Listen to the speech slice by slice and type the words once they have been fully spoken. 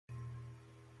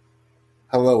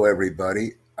Hello,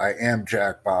 everybody. I am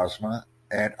Jack Bosma,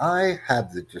 and I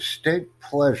have the distinct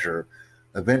pleasure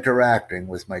of interacting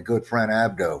with my good friend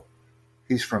Abdo.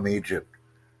 He's from Egypt.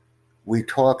 We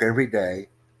talk every day,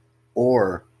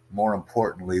 or more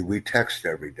importantly, we text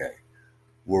every day.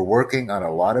 We're working on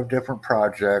a lot of different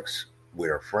projects. We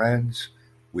are friends,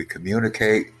 we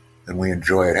communicate, and we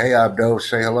enjoy it. Hey, Abdo,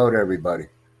 say hello to everybody.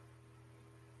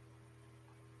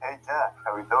 Hey Jack,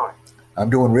 how you doing? I'm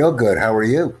doing real good. How are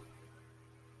you?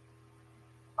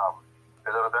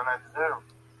 Better than I deserve.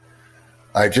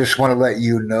 I just want to let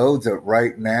you know that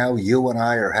right now you and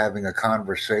I are having a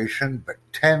conversation, but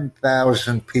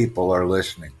 10,000 people are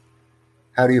listening.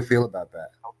 How do you feel about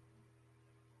that?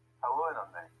 Hello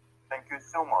Internet. Thank you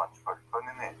so much for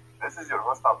tuning in. This is your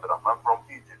host Abdurrahman from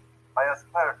Egypt. I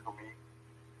aspire to meet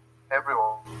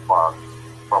everyone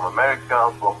from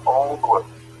America, from all the world.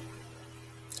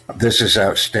 This is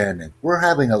outstanding. We're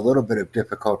having a little bit of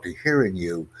difficulty hearing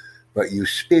you, but you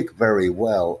speak very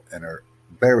well and are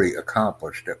very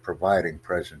accomplished at providing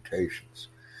presentations.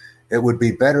 It would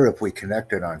be better if we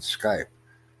connected on Skype,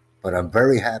 but I'm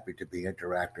very happy to be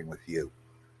interacting with you.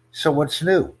 So, what's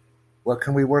new? What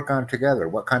can we work on together?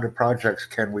 What kind of projects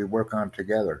can we work on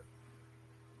together?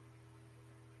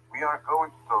 We are going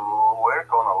to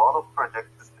work on a lot of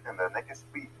projects in the next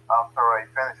week after I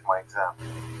finish my exam.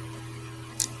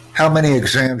 How many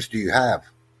exams do you have?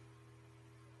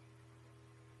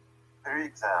 3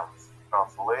 exams: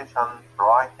 translation,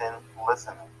 writing,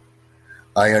 listening.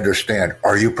 I understand.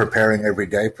 Are you preparing every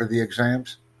day for the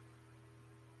exams?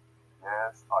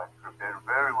 Yes, I prepare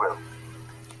very well.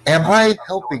 Am I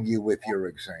helping you with your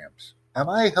exams? Am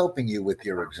I helping you with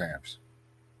your exams?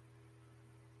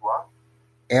 What?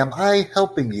 Am I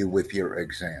helping you with your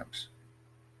exams?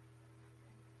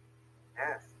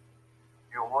 Yes,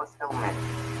 you must help me.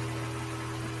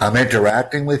 I'm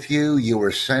interacting with you. You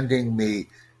are sending me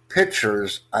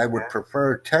pictures. I would Yes,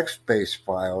 prefer text based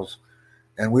files,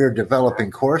 and we are yes. developing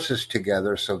courses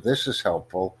together, so this is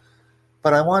helpful.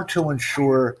 But I want to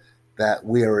ensure that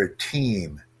we are a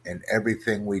team in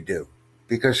everything we do.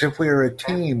 Because if we are a Yes,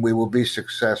 team, we will be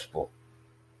successful.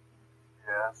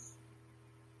 yes.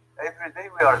 Every day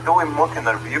we are doing mock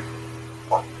interview.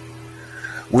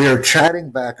 We are chatting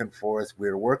back and forth. We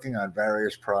are working on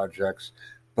various projects,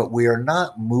 but we are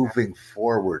not moving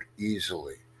forward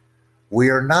easily. We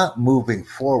are not moving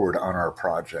forward on our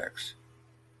projects.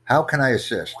 How can I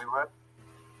assist? We will.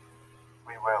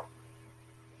 We will.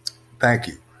 Thank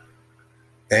you.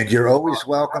 And you're always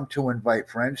You welcome have. to invite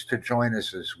friends to join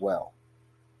us as well.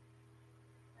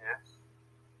 Yes.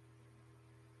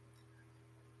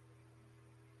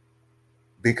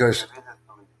 Because Repeat it,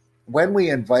 please. when we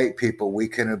invite people, we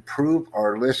can improve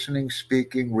our listening,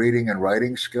 speaking, reading, and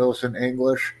writing skills in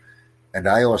English. And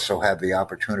I also have the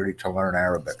opportunity to learn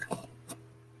Arabic.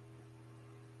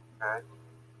 Okay.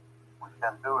 We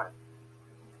can do it.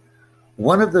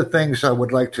 One of the things I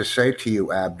would like to say to you,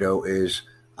 Abdo, is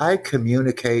I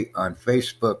communicate on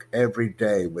Facebook every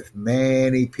day with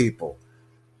many people,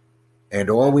 and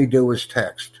all Yes. we do is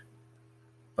text.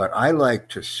 But I like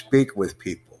to speak with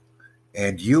people,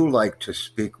 and you like to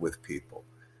speak with people.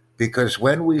 Because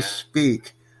when we Yes.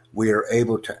 speak, we are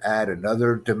able to add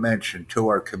another dimension to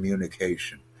our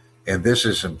communication. And this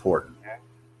is important. Yes.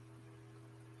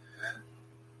 Yes.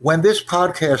 When this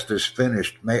podcast is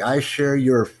finished, may I share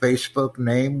your Facebook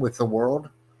name with the world?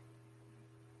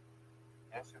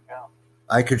 Yes, you can.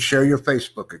 I could share your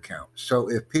Facebook account. So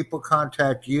if people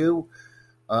contact you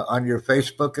on your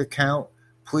Facebook account,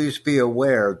 please be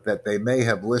aware that they may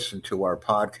have listened to our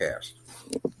podcast.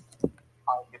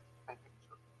 I get to take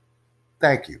picture.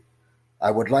 Thank you. I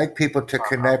would like people to Uh-huh.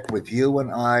 connect with you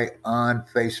and I on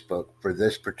Facebook for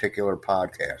this particular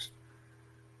podcast.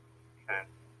 Okay.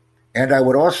 And I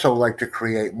would also like to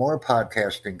create more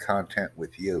podcasting content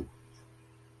with you.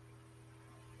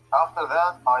 After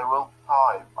that, I will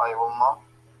type. I will not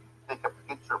take a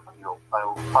picture for you. I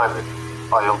will type it.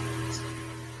 I will.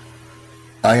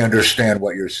 I understand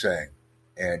what you're saying,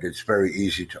 and it's very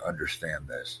easy to understand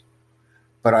this.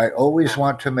 But I always Okay.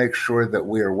 want to make sure that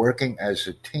we are working as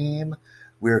a team,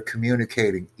 we are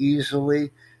communicating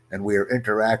easily, and we are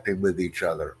interacting with each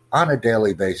other on a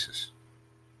daily basis.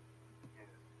 Yes.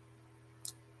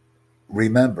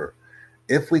 Remember,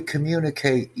 if we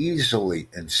communicate easily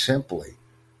and simply,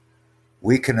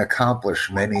 we can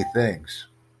accomplish many things.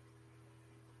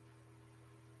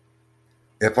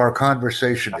 If our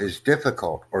conversation is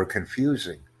difficult or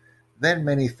confusing, then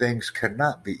many things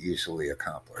cannot be easily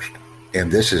accomplished.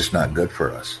 And this is not good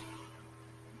for us.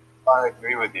 I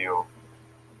agree with you.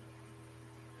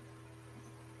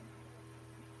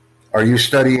 Are you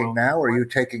studying now? Or are you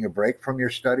taking a break from your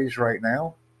studies right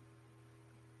now?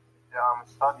 Yeah, I'm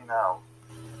studying now.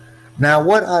 Now,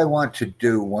 what I want to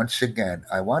do, once again,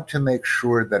 I want to make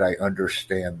sure that I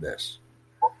understand this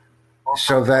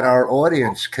so that our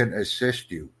audience can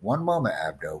assist you. One moment,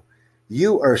 Abdo.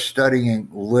 You are studying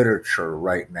literature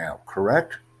right now,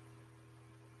 correct?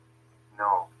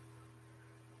 No.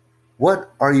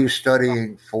 What are you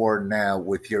studying for now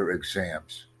with your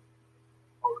exams?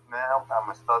 Now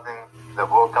I'm studying the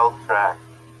vocal track.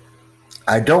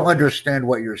 I don't understand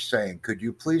what you're saying. Could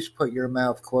you please put your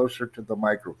mouth closer to the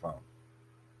microphone?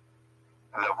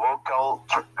 The vocal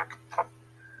track.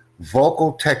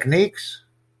 Vocal techniques?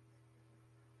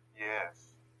 Yes.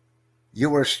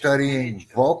 You are studying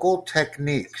vocal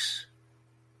techniques.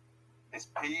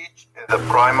 Speech is the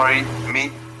primary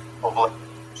meat of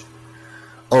language.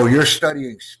 Oh, you're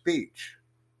studying speech.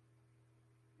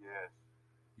 Yes.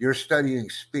 You're studying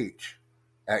speech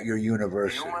at your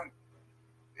university. Human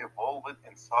evolved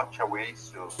in such a way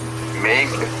to make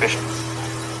efficient.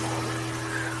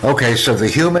 Okay, so the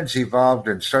humans evolved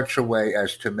in such a way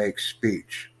as to make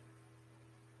speech.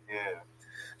 Yeah.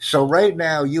 So right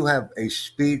now you have a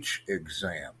speech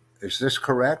exam. Is this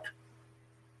correct?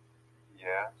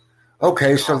 Yeah.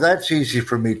 Okay, so that's easy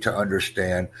for me to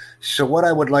understand. So what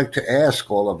I would like to ask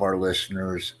all of our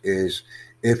listeners is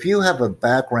if you have a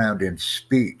background in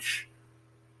speech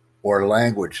or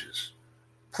languages,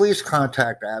 please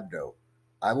contact Abdo.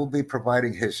 I will be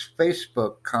providing his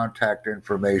Facebook contact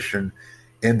information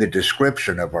in the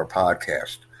description of our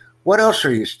podcast. What else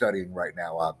are you studying right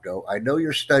now, Abdo? I know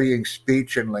you're studying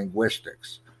speech and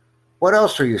linguistics. What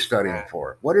else are you studying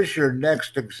for? What is your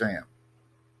next exam?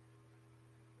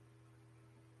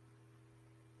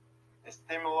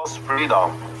 Stimulus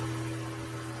freedom.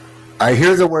 I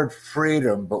hear the word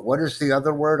freedom, but what is the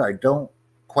other word? I don't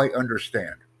quite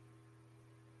understand.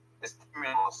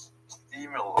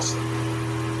 Stimulus.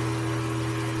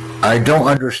 I don't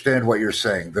understand what you're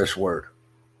saying, this word.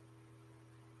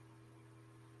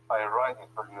 I write it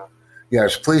for you.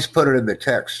 Yes, please put it in the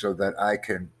text so that I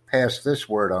can pass this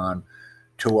word on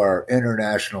to our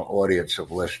international audience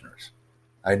of listeners.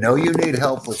 I know you need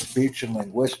help with speech and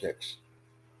linguistics,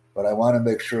 but I want to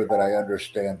make sure that I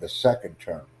understand the second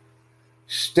term.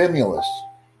 Stimulus.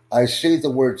 I see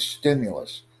the word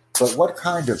stimulus, but what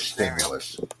kind of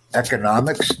stimulus?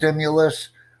 Economic stimulus?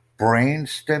 Brain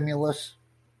stimulus?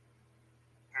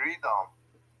 Freedom.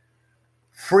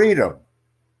 Freedom.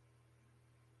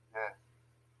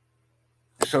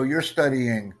 Yeah. So you're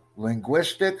studying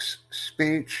linguistics,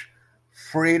 speech,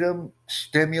 freedom,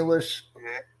 stimulus,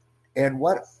 and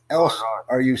what else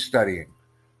are you studying?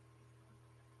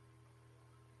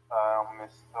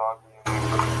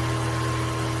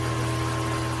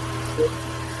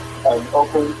 I'm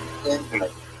open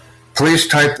internet. Please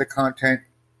type the content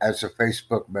as a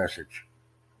Facebook message.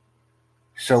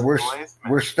 So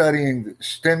we're studying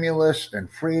stimulus and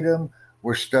freedom.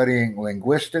 We're studying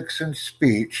linguistics and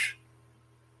speech.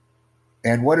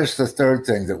 And what is the third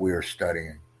thing that we are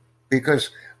studying?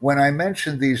 Because when I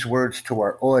mention these words to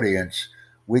our audience,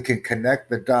 we can connect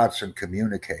the dots and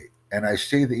communicate. And I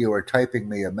see that you are typing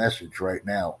me a message right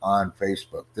now on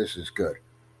Facebook. This is good.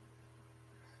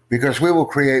 Because we will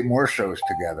create more shows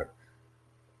together.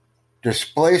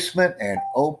 Displacement and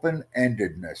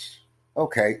open-endedness.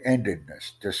 Okay,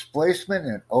 endedness. Displacement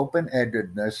and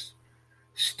open-endedness,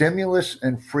 stimulus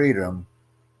and freedom,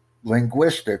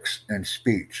 linguistics and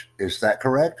speech. Is that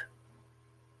correct?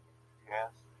 Yes.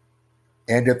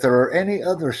 And if there are any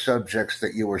other subjects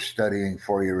that you are studying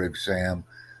for your exam,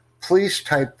 please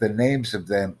type the names of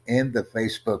them in the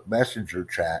Facebook Messenger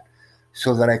chat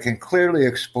so that I can clearly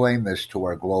explain this to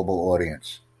our global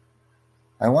audience.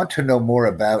 I want to know more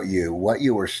about you, what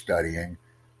you are studying,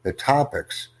 the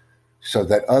topics, so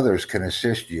that others can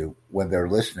assist you when they're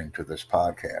listening to this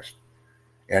podcast.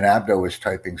 And Abdo is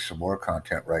typing some more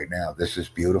content right now. This is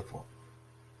beautiful.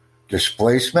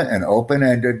 Displacement and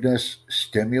open-endedness,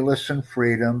 stimulus and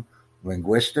freedom,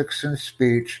 linguistics and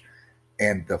speech,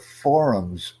 and the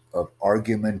forums of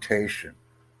argumentation.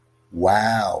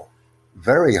 Wow.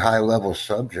 Very high-level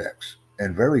subjects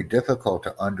and very difficult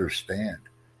to understand,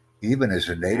 even as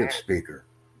a native speaker.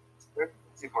 It's very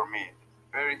easy for me.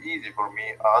 Very easy for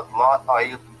me.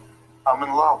 I'm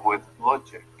in love with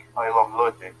logic. I love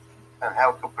logic and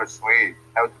how to persuade,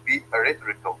 how to be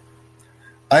rhetorical.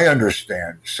 I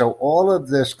understand. So all of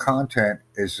this content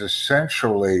is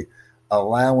essentially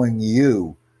allowing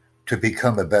you to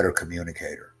become a better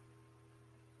communicator.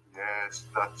 Yes,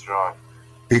 that's right.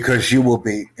 Because you will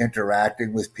be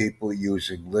interacting with people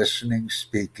using listening,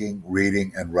 speaking,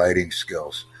 reading, and writing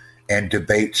skills and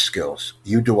debate skills.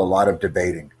 You do a lot of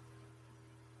debating.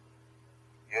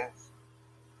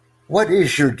 What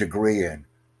is your degree in?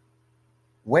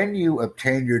 When you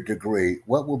obtain your degree,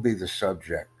 what will be the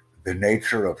subject? The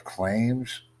nature of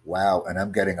claims? Wow, and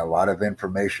I'm getting a lot of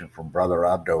information from Brother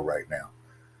Abdo right now.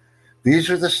 These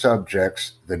are the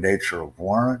subjects: the nature of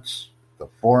warrants, the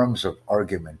forms of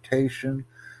argumentation,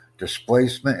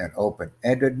 displacement and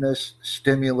open-endedness,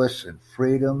 stimulus and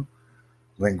freedom,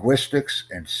 linguistics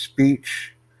and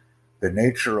speech, the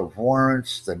nature of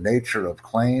warrants, the nature of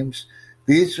claims.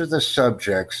 These are the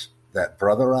subjects that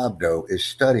Brother Abdo is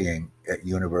studying at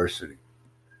university.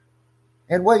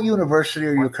 And what university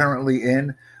are you currently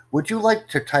in? Would you like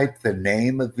to type the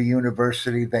name of the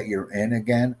university that you're in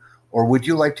again, or would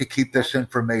you like to keep this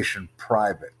information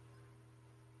private?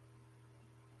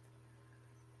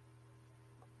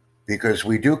 Because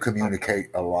we do communicate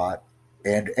a lot,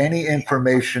 and any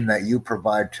information that you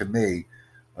provide to me,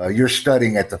 you're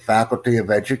studying at the Faculty of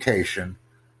Education.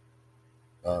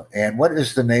 And what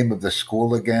is the name of the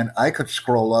school again? I could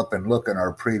scroll up and look in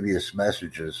our previous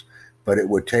messages, but it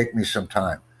would take me some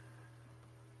time.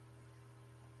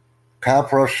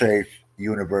 Kafr el-Sheikh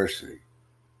University.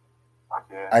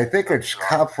 Okay. I think it's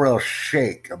Kafr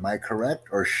el-Sheikh. Am I correct?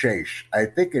 Or Sheikh? I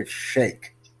think it's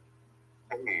Sheikh.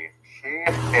 Sheikh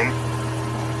in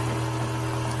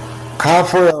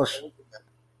Kafr el-Sheikh.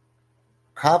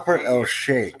 Kafr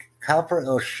el-Sheikh. Kafr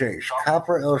el-Sheikh.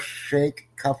 Kafr el-Sheikh.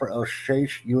 Kafr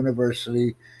el-Sheikh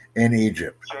University in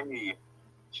Egypt.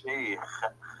 Sheikh.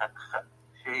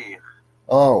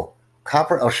 Oh,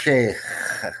 Kafr el-Sheikh.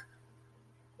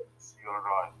 You're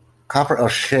right. Kafr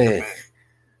el-Sheikh.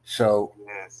 So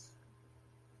Yes.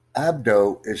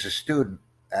 Abdo is a student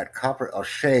at Kafr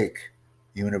el-Sheikh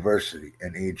University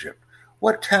in Egypt.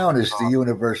 What town is the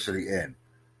university in?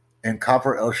 In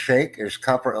Kafr el-Sheikh? Is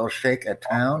Kafr el-Sheikh a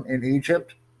town in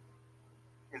Egypt?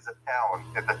 It's a town.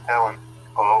 It's a town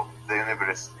of the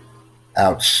university.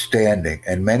 Outstanding.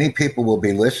 And many people will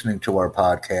be listening to our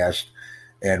podcast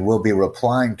and will be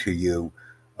replying to you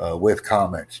with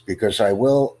comments, because I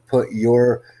will put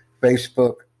your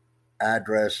Facebook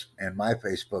address and my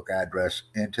Facebook address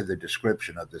into the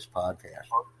description of this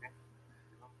podcast. Okay.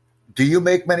 Do you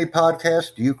make many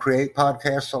podcasts? Do you create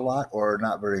podcasts a lot, or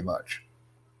not very much?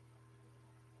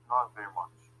 Not very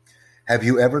much. Have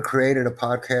you ever created a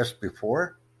podcast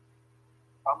before?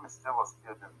 I'm still a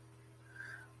student.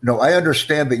 No, I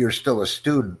understand that you're still a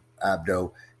student,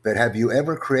 Abdo, but have you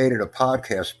ever created a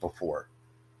podcast before?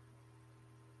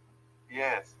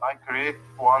 Yes, I create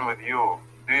one with you.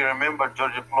 Do you remember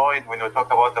George Floyd when we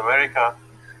talked about America?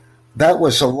 That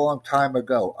was a long time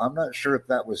ago. I'm not sure if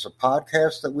that was a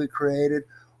podcast that we created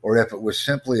or if it was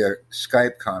simply a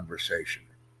Skype conversation.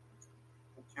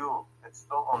 YouTube. It's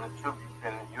still on YouTube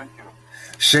and YouTube.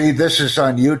 See, this is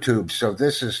on YouTube, so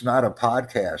this is not a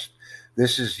podcast.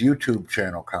 This is YouTube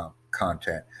channel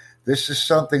content. This is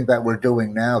something that we're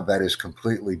doing now that is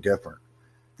completely different.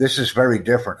 This is very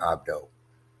different, Abdo.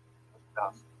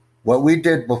 Yes. What we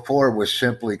did before was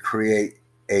simply create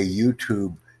a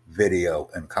YouTube video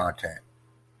and content.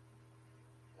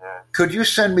 Yes. Could you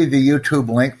send me the YouTube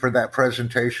link for that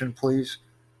presentation, please,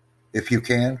 if you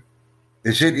can?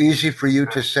 Is it easy for you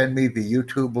to send me the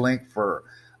YouTube link for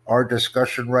our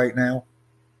discussion right now?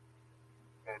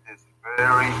 It is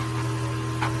very.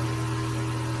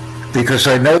 Because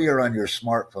I know you're on your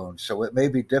smartphone, so it may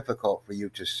be difficult for you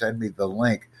to send me the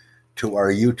link to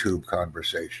our YouTube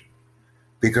conversation,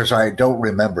 because I don't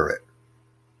remember it.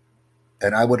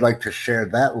 And I would like to share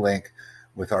that link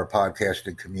with our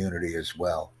podcasting community as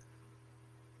well.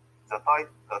 The title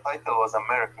was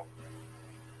America.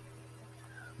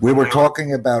 We were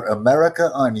talking about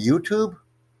America on YouTube?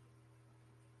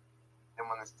 The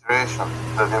demonstration.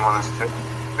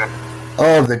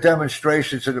 Oh, the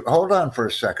demonstrations. Hold on for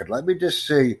a second. Let me just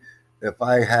see if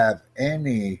I have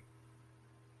any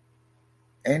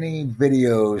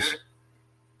videos.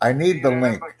 I need the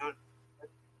link.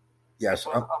 Yes.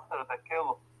 After the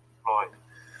kill of Floyd.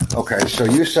 Okay, so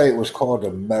you say it was called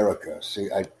America. See,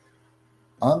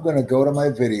 I'm going to go to my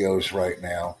videos right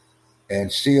now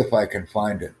and see if I can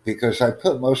find it, because I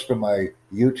put most of my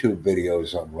YouTube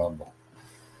videos on Rumble.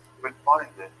 We'll find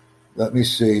it. Let me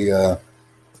see.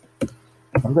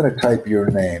 I'm going to type your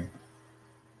name.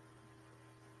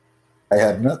 I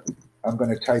have nothing. I'm going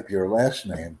to type your last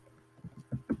name.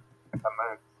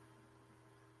 America.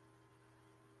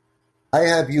 I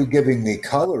have you giving me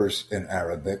colors in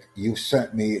Arabic. You've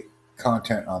sent me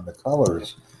content on the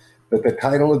colors, but the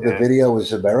title of the video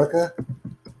is America?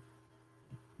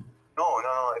 No.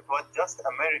 It was just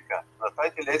America. The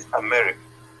title is America.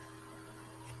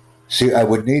 See, I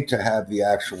would need to have the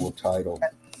actual title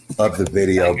of the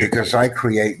video because I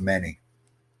create many.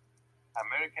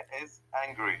 America is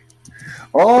angry.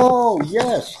 Oh,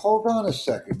 yes. Hold on a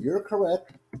second. You're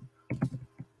correct. Do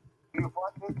you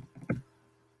find it?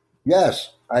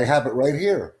 Yes, I have it right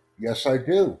here. Yes, I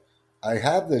do. I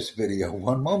have this video.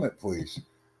 One moment, please.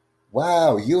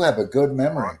 Wow, you have a good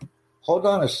memory. Hold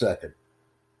on a second.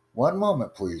 One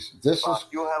moment, please. This is.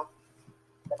 You have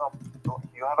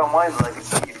a mind like a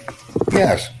chicken.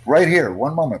 Yes, right here.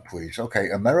 One moment, please. Okay,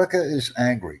 America is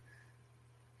angry.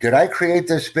 Did I create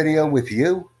this video with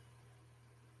you?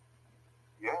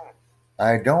 Yes.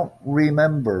 I don't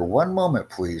remember. One moment,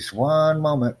 please. One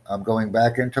moment. I'm going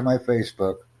back into my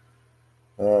Facebook.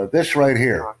 This right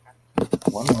here.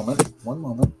 One moment. One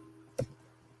moment.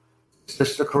 Is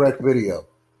this the correct video?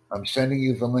 I'm sending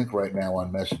you the link right now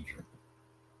on Messenger.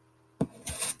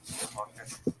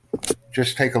 Okay.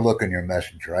 Just take a look in your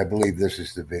Messenger. I believe this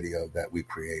is the video that we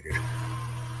created.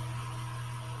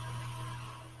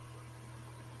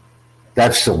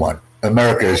 That's the one.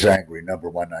 America is angry, number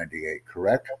 198,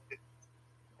 correct?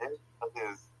 Yes, that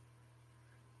is.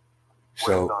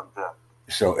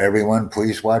 So everyone,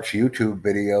 please watch YouTube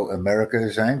video, America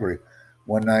is angry,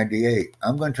 198.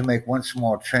 I'm going to make one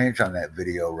small change on that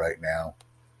video right now.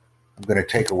 I'm going to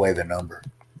take away the number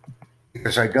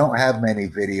because I don't have many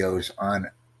videos on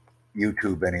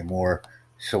YouTube anymore,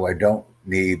 so I don't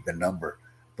need the number.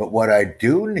 But what I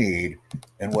do need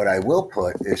and what I will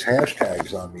put is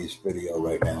hashtags on these video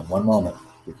right now. One moment,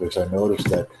 because I noticed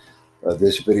that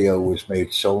this video was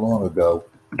made so long ago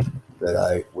that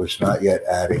I was not yet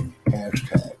adding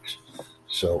hashtags.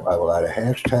 So I will add a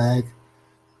hashtag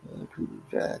to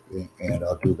Jack, and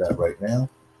I'll do that right now.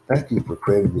 Thank you for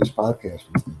creating this podcast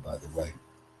with me, by the way.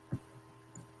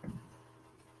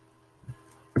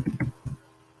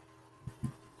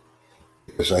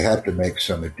 Because I have to make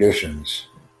some additions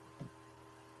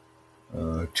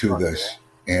to this.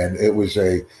 And it was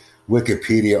a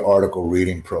Wikipedia article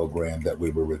reading program that we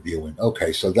were reviewing.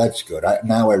 Okay, so that's good.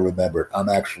 Now I remember. I'm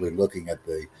actually looking at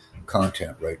the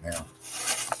content right now.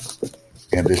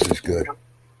 And this is good.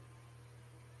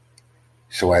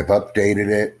 So I've updated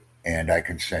it, and I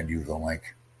can send you the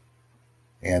link.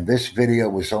 And this video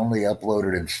was only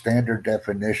uploaded in standard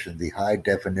definition. The high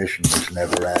definition was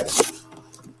never added.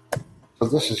 So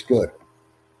this is good.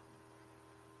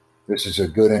 This is a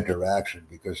good interaction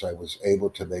because I was able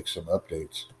to make some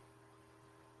updates.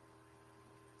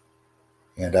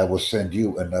 And I will send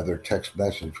you another text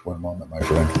message. One moment, my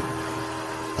friend.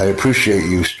 I appreciate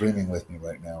you streaming with me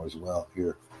right now as well.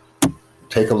 Here,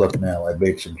 take a look now. I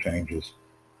made some changes.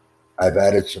 I've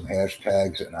added some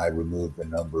hashtags and I removed the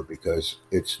number because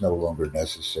it's no longer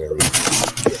necessary.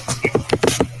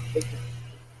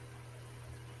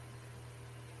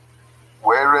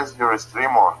 Where is your stream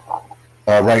on?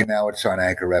 Right now it's on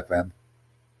Anchor FM.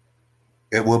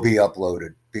 It will be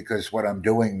uploaded because what I'm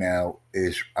doing now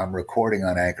is I'm recording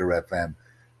on Anchor FM.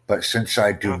 But since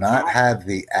I do not have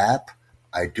the app,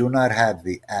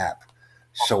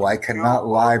 so I cannot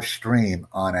live stream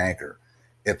on Anchor.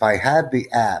 If I had the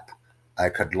app, I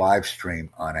could live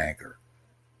stream on Anchor.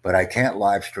 But I can't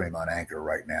live stream on Anchor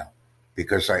right now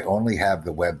because I only have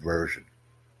the web version.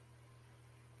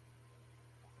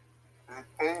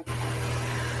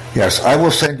 Yes, I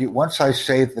will send you, once I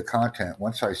save the content,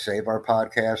 once I save our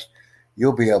podcast,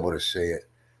 you'll be able to see it.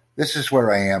 This is where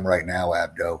I am right now,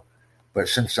 Abdo. But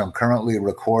since I'm currently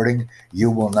recording, you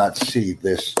will not see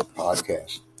this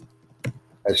podcast.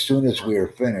 As soon as we are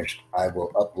finished, I will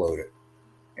upload it,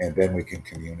 and then we can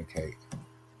communicate.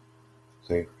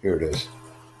 See, here it is.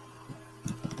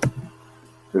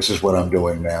 This is what I'm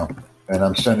doing now, and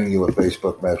I'm sending you a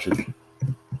Facebook message.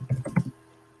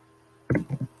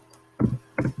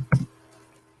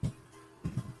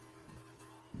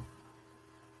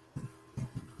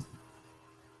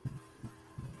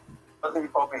 Nothing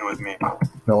popping with me.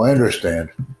 No, I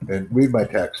understand. And read my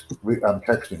text. I'm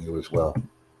texting you as well.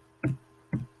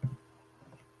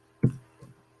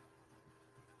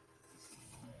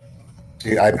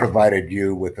 See, I provided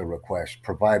you with a request.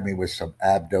 Provide me with some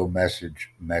Abdo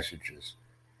messages.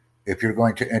 If you're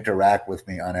going to interact with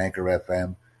me on Anchor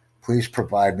FM, please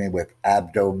provide me with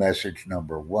Abdo message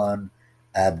number 1,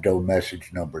 Abdo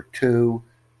message number 2,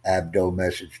 Abdo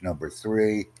message number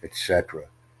 3, etc.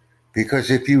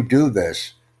 Because if you do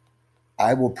this,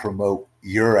 I will promote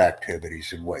your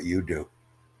activities and what you do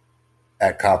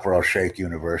at Kafir al-Sheikh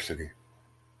University.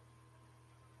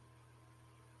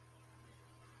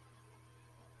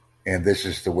 And this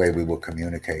is the way we will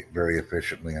communicate very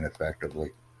efficiently and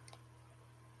effectively.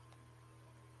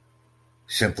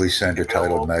 Simply send a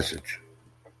titled message.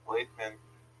 Placement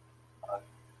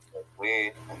that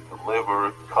we can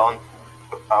deliver content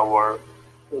to our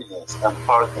business and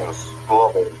partners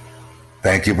globally.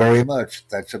 Thank you very much.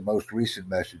 That's the most recent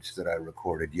message that I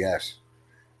recorded, yes.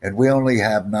 And we only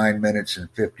have 9 minutes and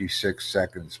 56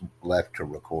 seconds left to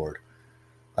record.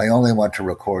 I only want to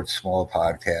record small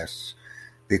podcasts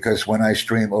because when I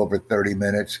stream over 30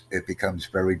 minutes, it becomes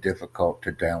very difficult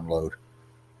to download.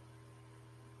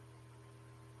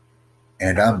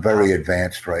 And I'm very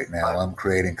advanced right now. I'm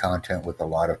creating content with a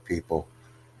lot of people.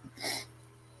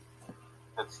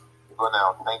 It's good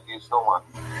now. Thank you so much.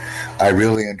 I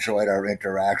really enjoyed our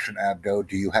interaction, Abdo.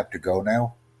 Do you have to go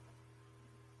now?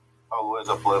 Always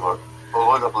a pleasure.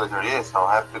 Always a pleasure. Yes, I'll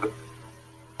have to go.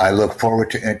 I look forward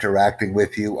to interacting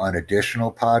with you on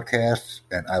additional podcasts,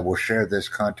 and I will share this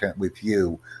content with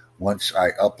you once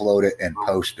I upload it and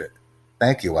post it.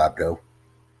 Thank you, Abdo.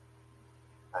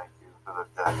 Thank you for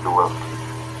that. You're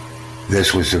welcome.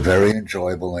 This was a very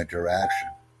enjoyable interaction,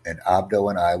 and Abdo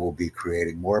and I will be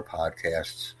creating more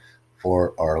podcasts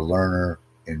for our learner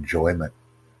enjoyment.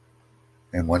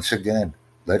 And once again,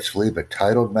 let's leave a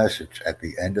titled message at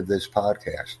the end of this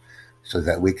podcast so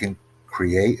that we can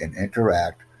create and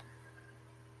interact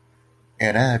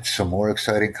and add some more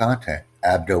exciting content.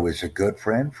 Abdo is a good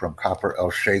friend from Kafr El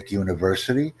Sheikh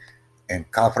University in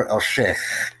Kafr El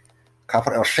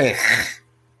Sheikh,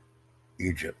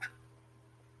 Egypt.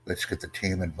 Let's get the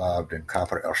team involved in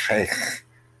Kafr El Sheikh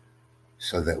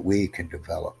so that we can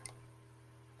develop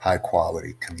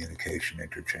high-quality communication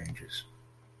interchanges.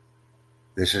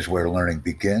 This is where learning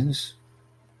begins,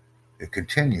 it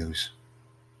continues,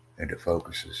 and it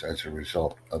focuses as a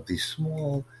result of these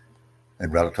small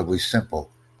and relatively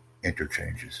simple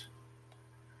interchanges.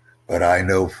 But I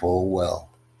know full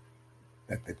well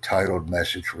that the titled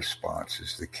message response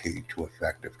is the key to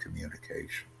effective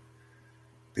communication.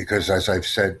 Because as I've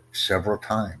said several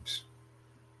times,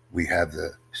 we have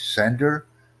the sender,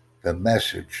 the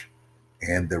message,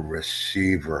 and the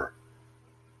receiver.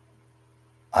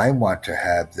 I want to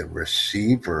have the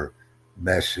receiver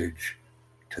message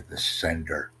to the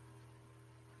sender.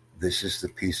 This is the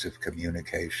piece of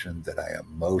communication that I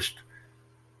am most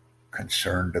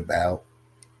concerned about,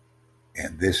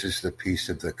 and this is the piece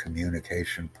of the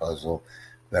communication puzzle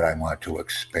that I want to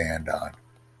expand on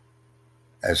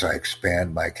as I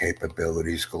expand my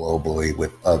capabilities globally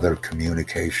with other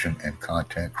communication and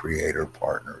content creator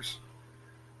partners.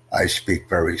 I speak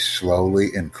very slowly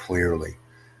and clearly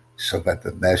so that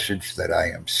the message that I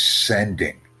am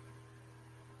sending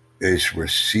is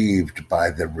received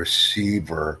by the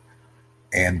receiver,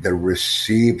 and the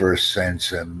receiver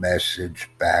sends a message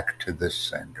back to the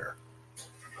sender.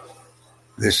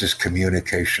 This is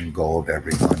communication gold,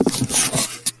 everyone.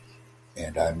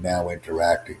 And I'm now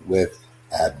interacting with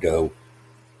Abdo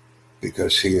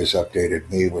because he has updated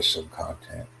me with some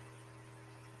content.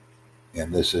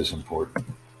 And this is important.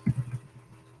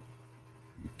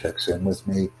 He checks in with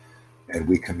me and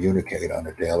we communicate on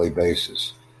a daily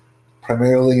basis,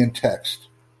 primarily in text.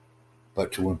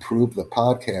 But to improve the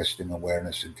podcasting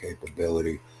awareness and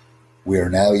capability, we are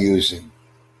now using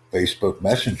Facebook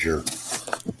Messenger,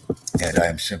 and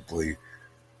I'm simply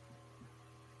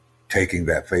taking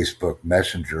that Facebook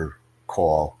Messenger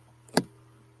call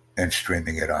and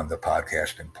streaming it on the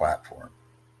podcasting platform.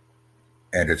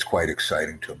 And it's quite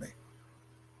exciting to me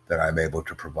that I'm able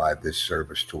to provide this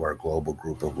service to our global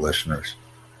group of listeners.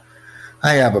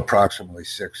 I have approximately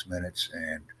 6 minutes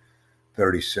and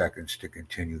 30 seconds to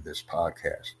continue this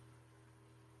podcast,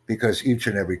 because each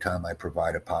and every time I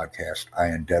provide a podcast, I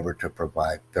endeavor to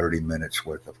provide 30 minutes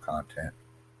worth of content.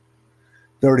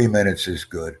 30 minutes is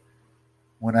good.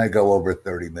 When I go over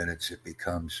 30 minutes, it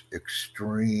becomes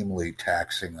extremely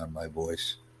taxing on my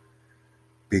voice,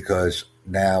 because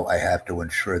now I have to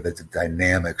ensure that the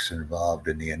dynamics involved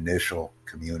in the initial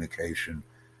communication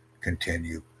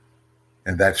continue.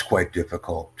 And that's quite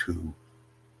difficult to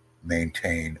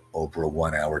maintain over a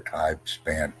 1 hour time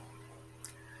span.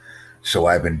 So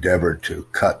I've endeavored to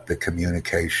cut the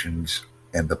communications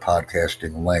and the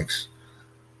podcasting lengths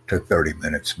to 30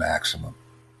 minutes maximum.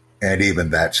 And even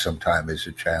that sometimes is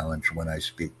a challenge when I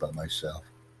speak by myself.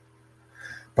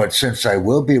 But since I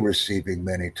will be receiving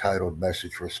many titled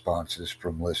message responses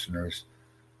from listeners,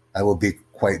 I will be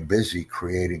quite busy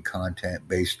creating content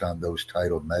based on those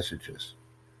titled messages.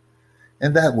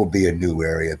 And that will be a new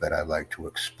area that I'd like to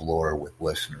explore with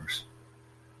listeners,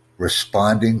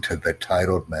 responding to the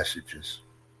titled messages.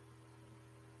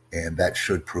 And that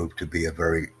should prove to be a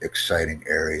very exciting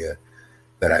area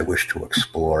that I wish to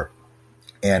explore.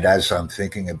 And as I'm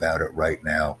thinking about it right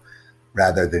now,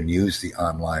 rather than use the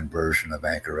online version of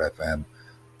Anchor FM,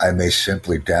 I may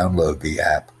simply download the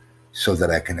app so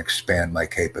that I can expand my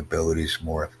capabilities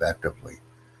more effectively.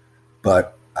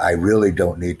 But I really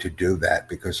don't need to do that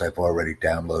because I've already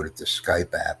downloaded the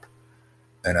Skype app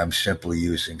and I'm simply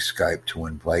using Skype to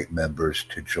invite members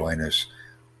to join us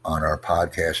on our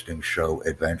podcasting show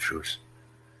adventures.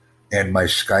 And my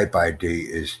Skype ID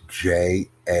is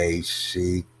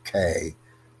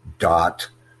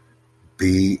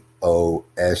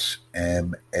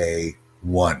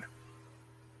JACK.BOSMA1.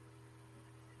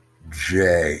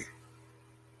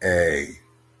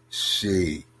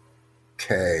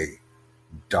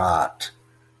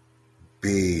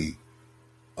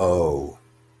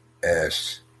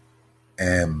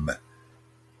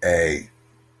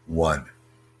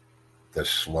 The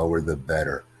slower the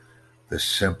better. The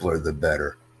simpler the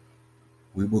better.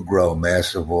 We will grow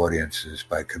massive audiences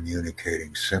by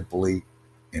communicating simply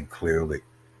and clearly.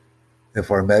 If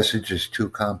our message is too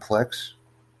complex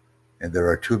and there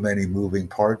are too many moving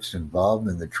parts involved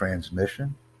in the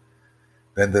transmission,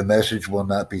 then the message will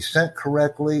not be sent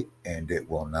correctly and it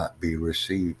will not be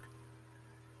received.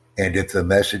 And if the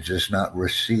message is not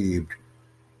received,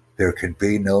 there can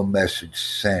be no message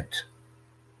sent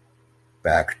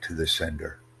back to the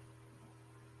sender.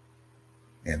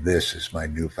 And this is my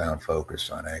newfound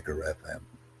focus on Anchor FM.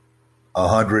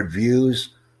 100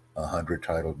 views, 100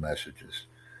 titled messages.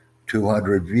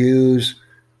 200 views,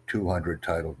 200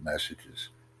 titled messages.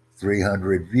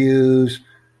 300 views,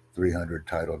 300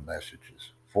 titled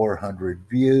messages. 400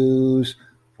 views,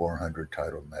 400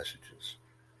 titled messages.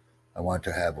 I want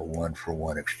to have a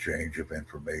one-for-one exchange of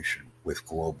information with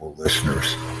global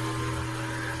listeners.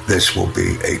 This will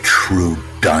be a true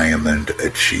diamond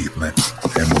achievement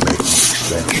and will make me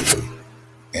essentially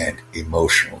and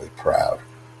emotionally proud.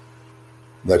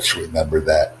 Let's remember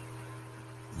that.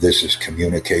 This is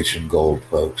communication gold,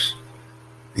 folks.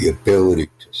 The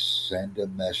ability to send a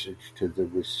message to the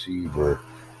receiver,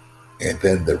 and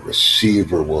then the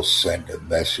receiver will send a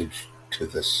message to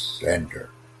the sender.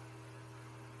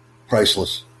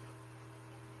 Priceless.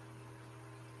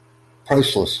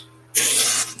 Priceless.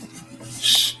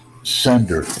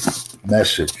 Sender,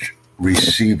 message,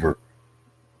 receiver,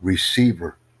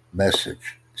 receiver,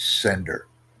 message, sender.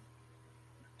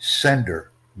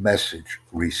 Sender, message,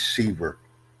 receiver,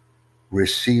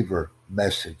 receiver,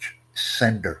 message,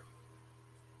 sender.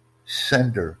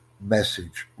 Sender,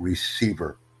 message,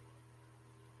 receiver,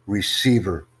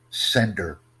 receiver,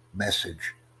 sender,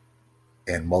 message,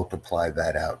 and multiply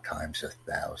that out times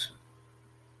 1,000.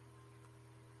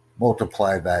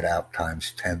 Multiply that out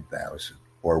times 10,000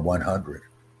 or 100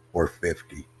 or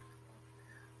 50.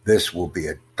 This will be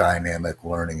a dynamic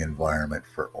learning environment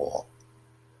for all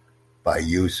by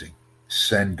using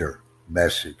sender,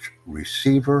 message,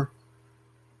 receiver,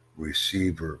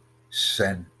 receiver,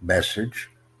 send message,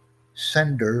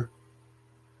 sender,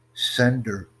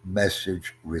 sender,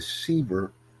 message,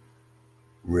 receiver,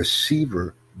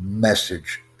 receiver,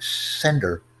 message,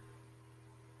 sender.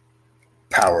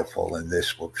 Powerful, and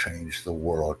this will change the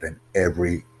world in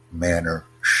every manner,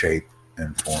 shape,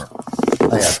 and form.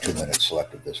 I have 2 minutes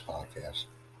left of this podcast.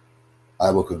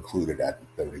 I will conclude it at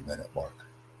the 30-minute mark.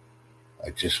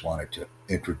 I just wanted to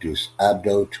introduce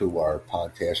Abdo to our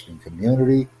podcasting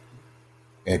community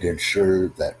and ensure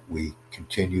that we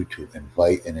continue to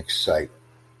invite and excite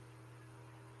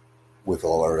with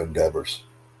all our endeavors.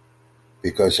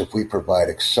 Because if we provide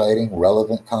exciting,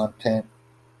 relevant content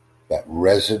that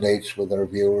resonates with our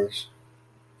viewers,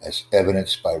 as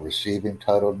evidenced by receiving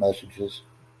titled messages,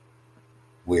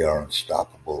 we are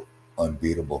unstoppable,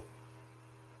 unbeatable,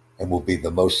 and will be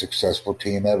the most successful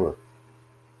team ever.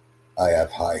 I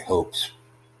have high hopes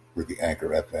for the Anchor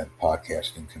FM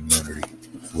podcasting community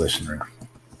listener.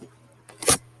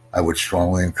 I would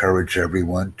strongly encourage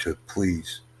everyone to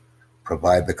please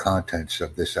provide the contents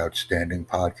of this outstanding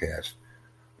podcast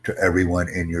to everyone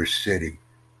in your city,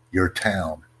 your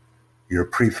town, your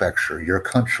prefecture, your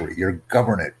country, your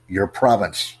government, your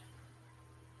province,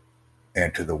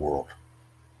 and to the world.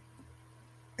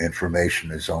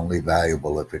 Information is only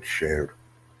valuable if it's shared.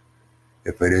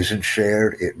 If it isn't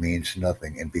shared, it means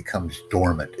nothing and becomes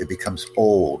dormant. It becomes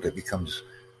old. It becomes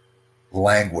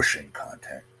languishing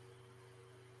content.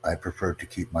 I prefer to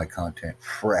keep my content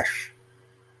fresh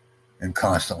and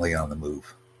constantly on the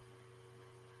move.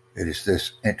 It is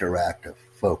this interactive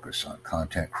focus on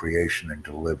content creation and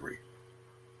delivery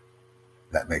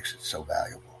that makes it so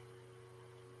valuable.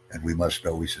 And we must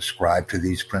always ascribe to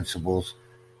these principles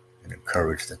and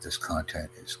encourage that this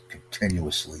content is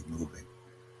continuously moving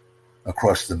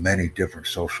across the many different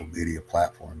social media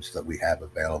platforms that we have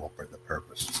available for the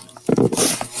purpose.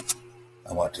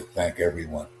 I want to thank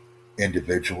everyone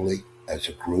individually, as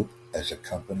a group, as a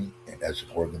company, and as an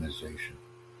organization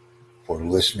for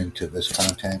listening to this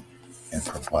content and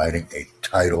providing a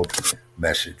titled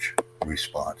message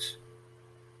response.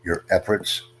 Your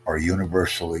efforts are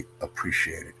universally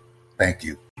appreciated. Thank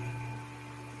you.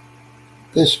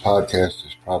 This podcast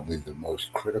is probably the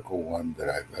most critical one that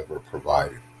I've ever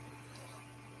provided.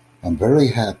 I'm very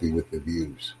happy with the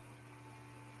views,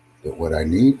 but what I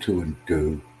need to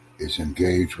do is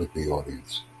engage with the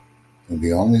audience. And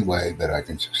the only way that I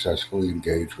can successfully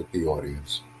engage with the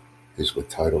audience is with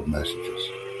titled messages.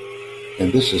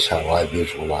 And this is how I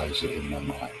visualize it in my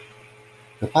mind.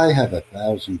 If I have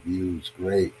 1,000 views,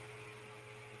 great.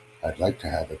 I'd like to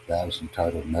have 1,000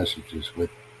 titled messages with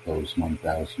those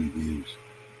 1,000 views.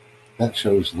 That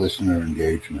shows listener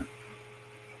engagement.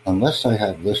 Unless I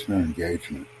have listener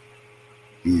engagement,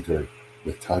 either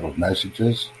with titled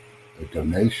messages, a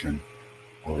donation,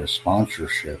 or a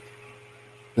sponsorship,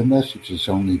 the message is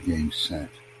only being sent,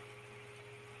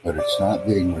 but it's not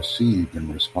being received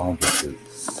and responded to.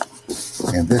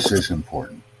 And this is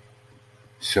important.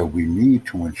 So we need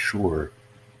to ensure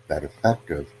that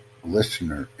effective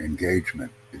listener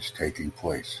engagement is taking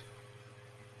place.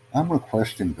 I'm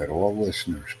requesting that all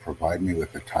listeners provide me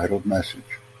with a titled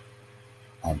message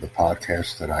on the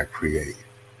podcast that I create,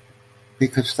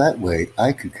 because that way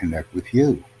I can connect with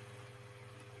you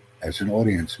as an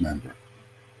audience member.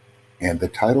 And the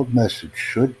titled message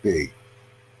should be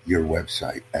your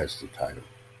website as the title,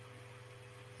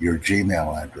 your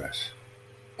Gmail address,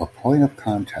 a point of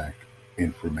contact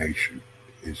information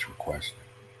is requested.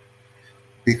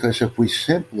 Because if we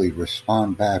simply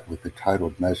respond back with a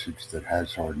titled message that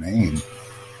has our name,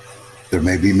 there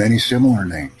may be many similar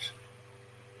names.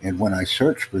 And when I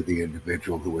search for the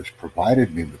individual who has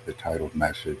provided me with the titled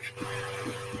message,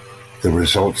 the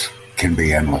results can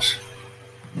be endless.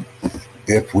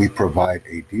 If we provide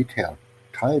a detailed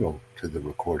title to the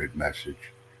recorded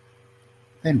message,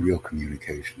 then real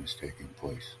communication is taking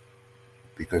place,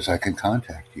 because I can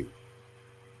contact you.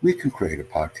 We can create a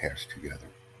podcast together.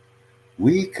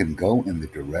 We can go in the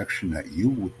direction that you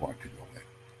would want to go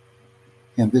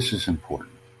in. And this is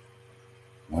important.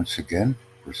 Once again,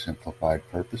 for simplified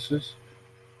purposes,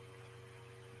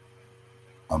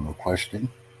 I'm requesting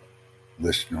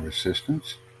listener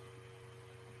assistance,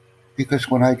 because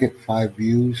when I get 5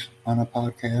 views on a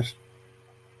podcast,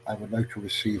 I would like to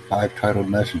receive 5 titled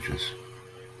messages.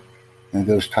 And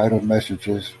those titled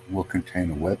messages will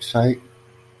contain a website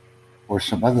or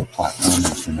some other platform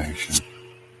information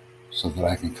so that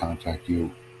I can contact you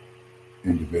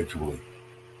individually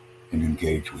and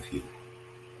engage with you.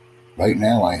 Right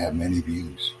now I have many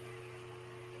views,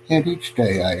 and each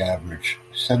day I average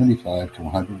 75 to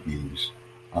 100 views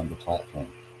on the platform.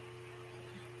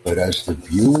 But as the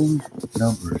viewing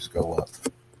numbers go up,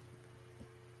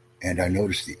 and I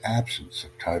notice the absence of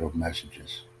titled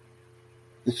messages,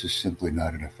 this is simply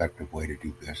not an effective way to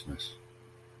do business,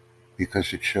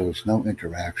 because it shows no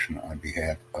interaction on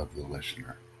behalf of the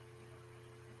listener.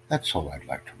 That's all I'd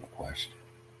like to request.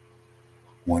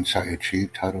 Once I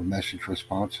achieve titled message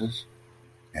responses,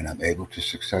 and I'm able to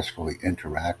successfully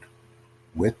interact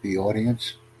with the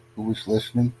audience who is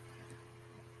listening,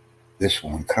 this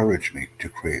will encourage me to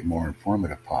create more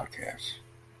informative podcasts,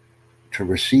 to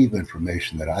receive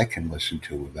information that I can listen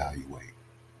to, evaluate,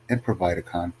 and provide a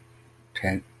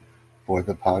content for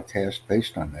the podcast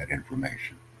based on that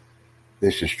information.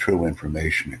 This is true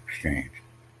information exchange,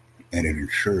 and it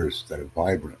ensures that a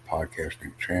vibrant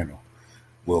podcasting channel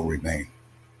will remain.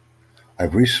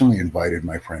 I've recently invited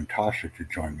my friend Tasha to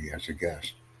join me as a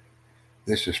guest.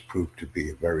 This has proved to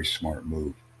be a very smart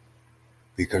move,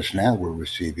 because now we're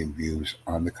receiving views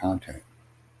on the content,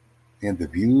 and the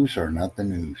views are not the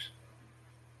news.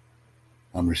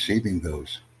 I'm receiving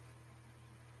those.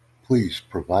 Please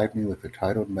provide me with a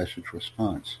titled message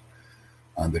response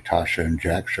on the Tasha and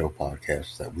Jack Show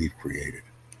podcast that we've created,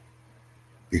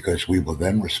 because we will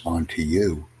then respond to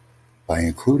you by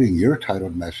including your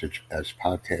titled message as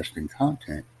podcasting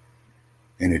content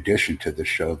in addition to the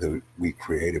show that we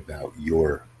create about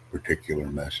your particular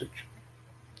message.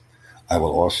 I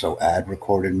will also add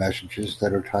recorded messages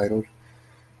that are titled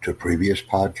to previous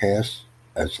podcasts,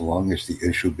 as long as the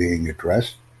issue being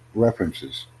addressed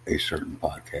references a certain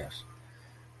podcast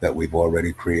that we've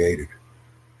already created.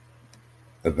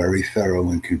 A very thorough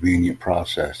and convenient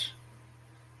process,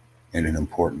 and an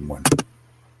important one.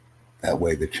 That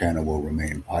way the channel will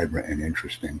remain vibrant and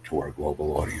interesting to our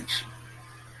global audience.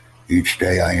 Each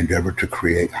day I endeavor to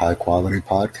create high-quality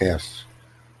podcasts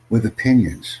with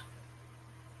opinions,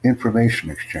 information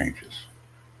exchanges,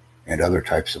 and other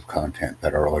types of content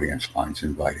that our audience finds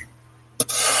inviting.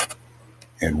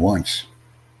 And once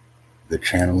the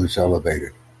channel is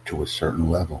elevated to a certain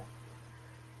level,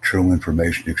 true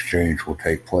information exchange will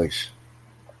take place.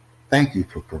 Thank you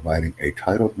for providing a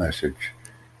titled message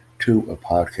to a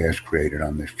podcast created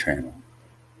on this channel.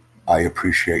 I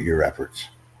appreciate your efforts.